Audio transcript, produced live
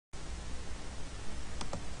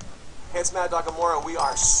It's Mad Dog Amora. We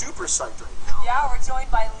are super psyched right now. Yeah, we're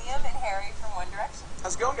joined by Liam and Harry from One Direction.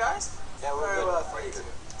 How's it going, guys? Yeah, we're Very good. well, thank you.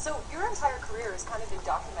 So your entire career has kind of been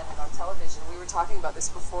documented on television. We were talking about this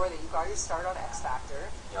before, that you got your start on X Factor.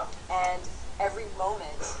 Yeah. And every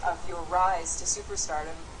moment of your rise to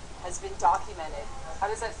superstardom has been documented. How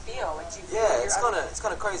does that feel? Like, do you feel Yeah, it's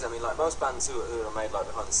kind of crazy. I mean, like most bands who are made like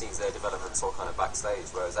behind the scenes, their development's all kind of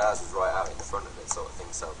backstage, whereas ours was right out in the front of it, sort of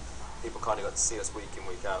thing. So people kind of got to see us week in,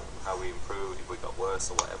 week out, how we improved, if we got worse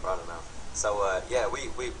or whatever. I don't know. So yeah, we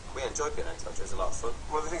enjoyed being X Factor. It was a lot of fun.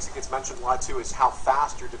 One of the things that gets mentioned a lot too is how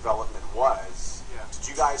fast your development was. Yeah. Did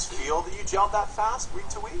you guys feel that you gelled that fast week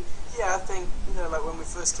to week? Yeah, I think, like when we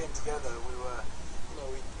first came together, we were,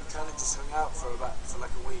 we kind of just hung out for like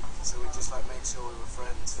a week. So we just like made sure we were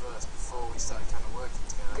friends first before we started kind of working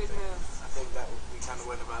together. Good move. I think that we kind of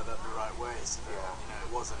went about that the right way. So that, it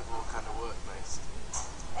wasn't all kind of work based.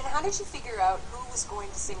 And how did you figure out who was going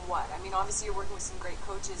to sing what? I mean, obviously you're working with some great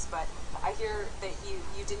coaches, but I hear that you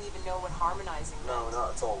didn't even know what harmonizing meant. No,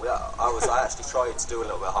 not at all. I actually tried to do a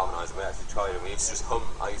little bit of harmonising. We actually tried, and we used to just hum.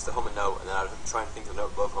 I used to hum a note, and then I'd try and think of a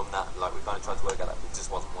note above, hum that, and like we kind of tried to work out that, but it just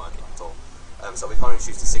wasn't working at all. So we kind of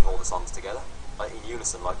used to sing all the songs together, like in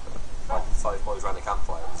unison, like 5 boys around the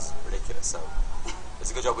campfire. It was ridiculous. So it's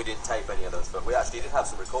a good job we didn't tape any of those, but we actually did have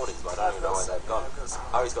some recordings, but I don't even know where they've gone.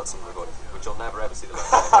 Harry's got some recordings, which you'll never ever see the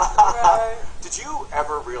Right. Did you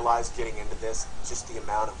ever realize getting into this, just the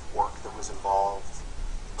amount of work that was involved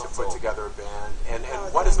to Not at put all. together a band? And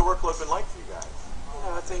what has the workload been like for you guys?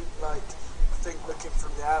 I think looking from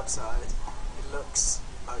the outside, it looks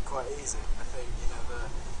like quite easy. I think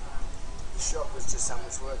the shot was just how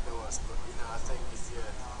much work there was, but I think if you're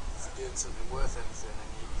doing something worth anything, and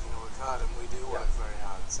you work hard, and we do work very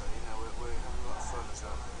hard, so we're having a lot of fun as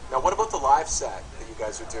well. Now, what about the live set that you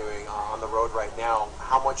guys are doing on the road right now?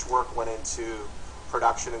 How much work went into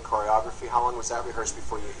production and choreography? How long was that rehearsed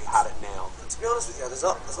before you had it nailed? To be honest with you, there's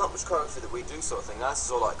not much choreography that we do, sort of thing. That's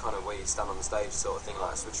all like kind of where you stand on the stage, sort of thing,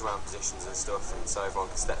 like switch around positions and stuff, and so everyone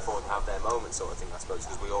can step forward and have their moment, sort of thing, I suppose,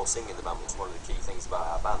 because we all sing in the band, which is one of the key things about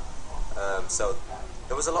our band. So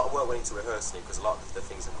there was a lot of work went into rehearsing it, because a lot of the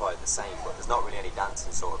things are quite the same, but there's not really any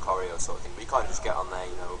dancing sort of choreo sort of thing. We kind of just get on there,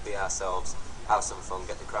 be ourselves, have some fun,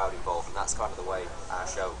 get the crowd involved, and that's kind of the way our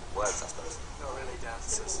show works, I suppose. Not really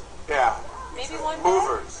dancers. Yeah. Maybe one day.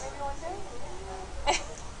 Movers. Maybe one day.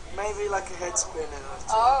 Maybe like a head spin and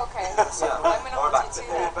Oh, okay. So Yeah. I'm going to Or hold back you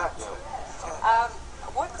to to that. back.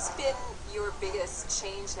 What's been your biggest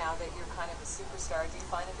change now that you're kind of a superstar? Do you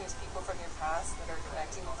find that there's people from your past that are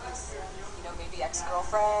connecting with you, maybe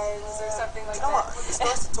ex-girlfriends or something like You know that? what? It's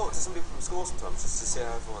nice to talk to some people from school sometimes, just to see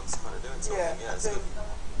how everyone's kind of doing something. Yeah, It's good.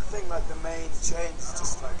 I think like the main change is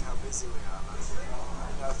just like how busy we are.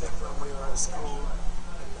 I think when we were at school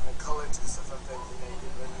and college and stuff, I think you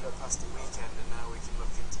didn't really look past the weekend, and now we can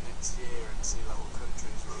look into next year and see like what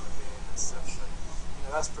countries we're going to be in and stuff. And,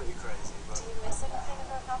 that's pretty crazy. But Do you miss anything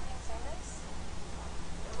about not being famous?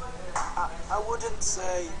 I wouldn't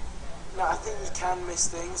say. I think you can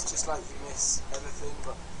miss things just like you miss anything,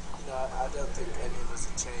 but I don't think any of us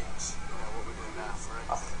would change what we're doing now for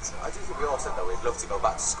anything. So. I do think we all said that we'd love to go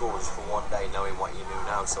back to school just for one day, knowing what you knew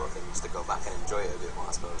now, sort of thing, just to go back and enjoy it a bit more,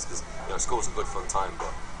 I suppose, because school's a good fun time,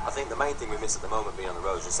 but I think the main thing we miss at the moment being on the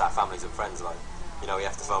road is just our families and friends, like, you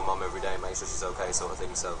have to phone mum every day and make sure she's okay, sort of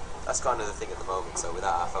thing, so that's kind of the thing at the moment, so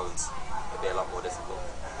without our phones, it'd be a lot more difficult.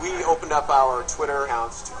 We opened up our Twitter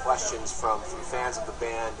accounts to questions from fans of the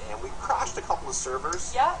band, and we crashed a couple of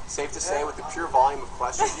servers. Yeah. Safe to say, with the pure volume of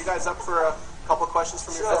questions. You guys up for a couple of questions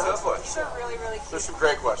from your Sure, fans? go for it. These are really, really cute. There's some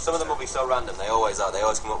great questions. Some of them will be so random, they always are, they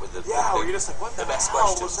always come up with the Yeah, where you're just like, what the best hell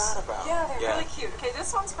questions. was that about? Yeah, they're Yeah. really cute. Okay,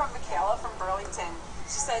 this one's from Michaela from Burlington.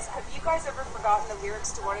 She says, have you guys ever forgotten the lyrics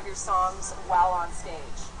to one of your songs while on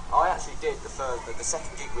stage? I actually did the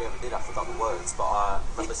second gig we ever did. I forgot the words, but I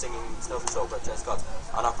remember singing "Snow Patrol" by Jess Scott,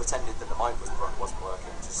 and I pretended that the mic wasn't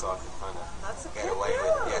working, just so I could kind of That's a get good away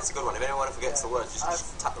with move. it. Yeah, it's a good one. If anyone forgets the words,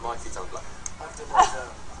 just tap the mic a few times. Like, I've done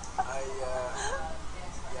it.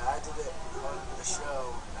 I did it on the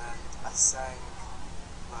show, and I sang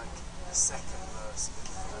like the second verse in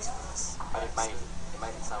the first verse. and it made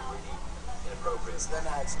it sound really inappropriate. So then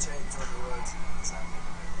I had to change all the words and it sounded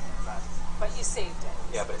bad. But you saved it.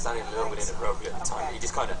 Yeah, but it sounded a little bit inappropriate at the time. Okay. You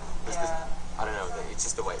just kind of, Yeah. I don't know. It's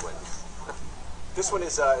just the way it went. This one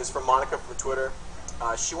is from Monica from Twitter.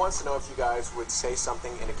 She wants to know if you guys would say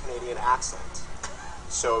something in a Canadian accent.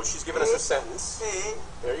 So she's given us a sentence.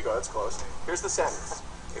 There you go, that's close. Here's the sentence.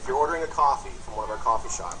 If you're ordering a coffee from one of our coffee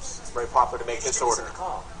shops, it's very popular to make this order.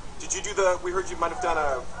 Did you do the? We heard you might have done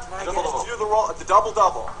a. I Did get you do the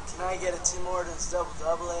double? Can I get a Tim Hortons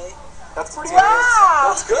double, eh? That's pretty Wow.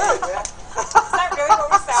 good. That's good. Yeah. Is that really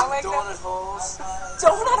what we sound like? Donut holes.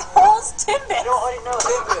 Donut holes Timbits. No, I didn't know.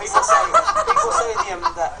 People say the out and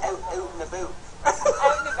about.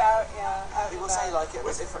 Out and about, yeah. Out People and say about. like it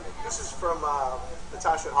was different. This is from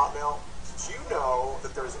Natasha at Hotmail. Did you know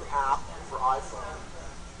that there's an app for iPhone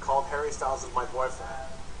called Harry Styles is My Boyfriend?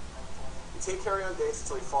 You take Harry on dates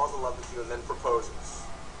until he falls in love with you and then proposes.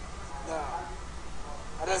 No.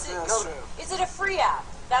 I don't think that's true. Is it a free app?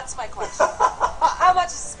 That's my question. How much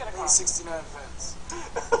is this going to I think cost? 69 pence.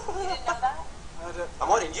 You didn't know that? And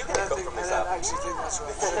why didn't you I get a don't cut from I this don't app? actually think that's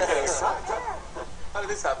right. Getting excited. How did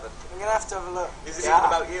this happen? I'm going to have to have a look. Is it Yeah. even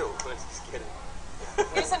about you? I'm just kidding.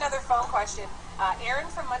 Here's another phone question. Aaron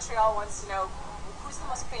from Montreal wants to know, who's the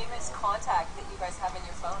most famous contact that you guys have in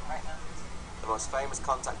your phone right now? The most famous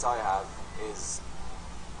contact I have is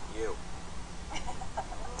you.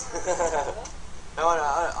 No,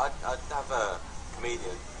 I have a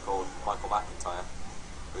comedian called Michael McIntyre,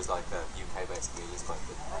 who's like a UK-based comedian. He's quite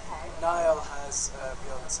good. Okay. Niall has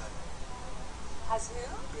Beyonce. Has who?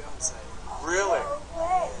 Beyonce. Really? No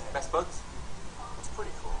way. Best buds? That's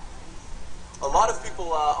pretty cool. A lot of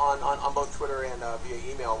people on both Twitter and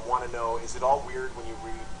via email want to know, is it all weird when you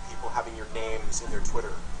read people having your names in their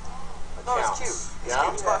Twitter accounts? No, it's cute. It's Yeah?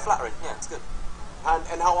 cute. It's quite flattering. Yeah, it's good.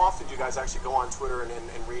 And how often do you guys actually go on Twitter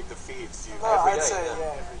and read the feeds? Do you, Well, Every I'd day, say, yeah.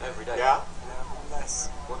 yeah, every day. Every day. yeah? Yeah, unless.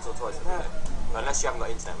 Once or twice every day. Unless you haven't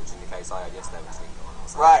got internet, which in the case I had yesterday, which didn't go on.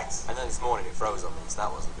 So- Right. And then this morning it froze on me, so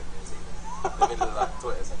that wasn't good news either. In the middle of that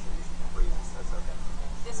Twitter session, you should breathe, so that's okay.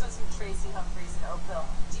 This one's from Tracy Humphreys in Oakville.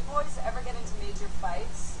 Do you boys ever get into major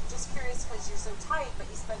fights? Just curious because you're so tight, but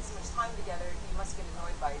you spend so much time together, you must get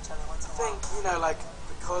annoyed by each other once in I a while. think, you know, like,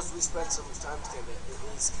 because we spend so much time together, it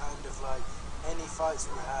is kind of like any fights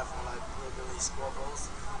we have are like brotherly squabbles.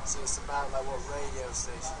 So it's about like what radio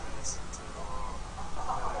station we listen to, or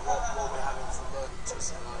you know, what we're having for lunch or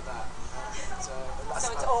something like that. So it lasts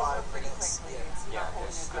So it's about over 5 pretty minutes. quickly. Yeah. It's not Yeah, holding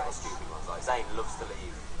there's a little grudge. stupid ones. Like Zane loves to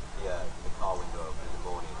leave the car window open in the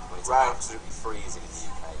morning when it's Right. absolutely freezing in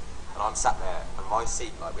the UK. And I'm sat there, and my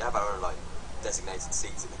seat, like, we have our own, like, designated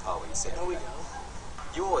seats in the car where you sit. No, we don't.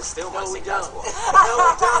 You always steal my No, we seat, don't. that's what. No,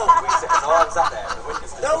 we don't. We sit, and I'm sat there, and the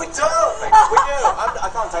witness just No, we don't. We do. I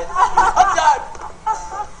can't take this. I'm done.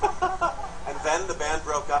 And then the band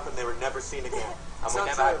broke up and they were never seen again. And we So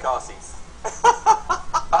never had true. car seats.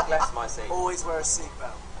 Back left's my seat. Always wear a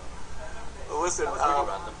seatbelt. Well, listen, That was really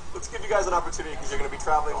random. let's give you guys an opportunity because you're going to be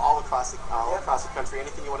traveling all across the country.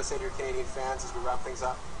 Anything you want to say to your Canadian fans as we wrap things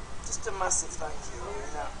up? Just a massive thank you.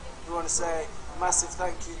 You know, we want to say a massive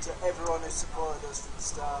thank you to everyone who supported us from the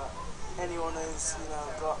start. Anyone who's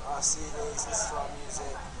got our CDs, listens to our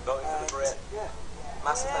music. Voting for the Brit. Yeah.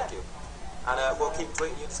 Massive Yeah. thank you. And we'll keep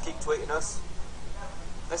tweeting you. Just keep tweeting us.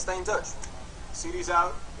 Let's stay in touch. CD's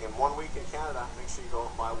out in 1 week in Canada. Make sure you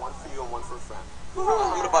go buy one for you and one for a friend. I'm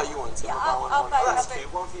going to buy you one too. Yeah, I'll buy I'll one. buy That's one.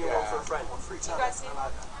 cute. One for you, one for a friend. One for each You other. guys see?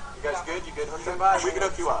 You guys good? You good? Okay, bye. We can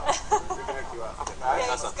hook you up. We can hook you up. Okay, bye.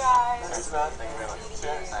 Thanks, Awesome. guys. Thanks, man. Thank you very much.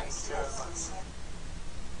 Cheers. Thanks. Cheers.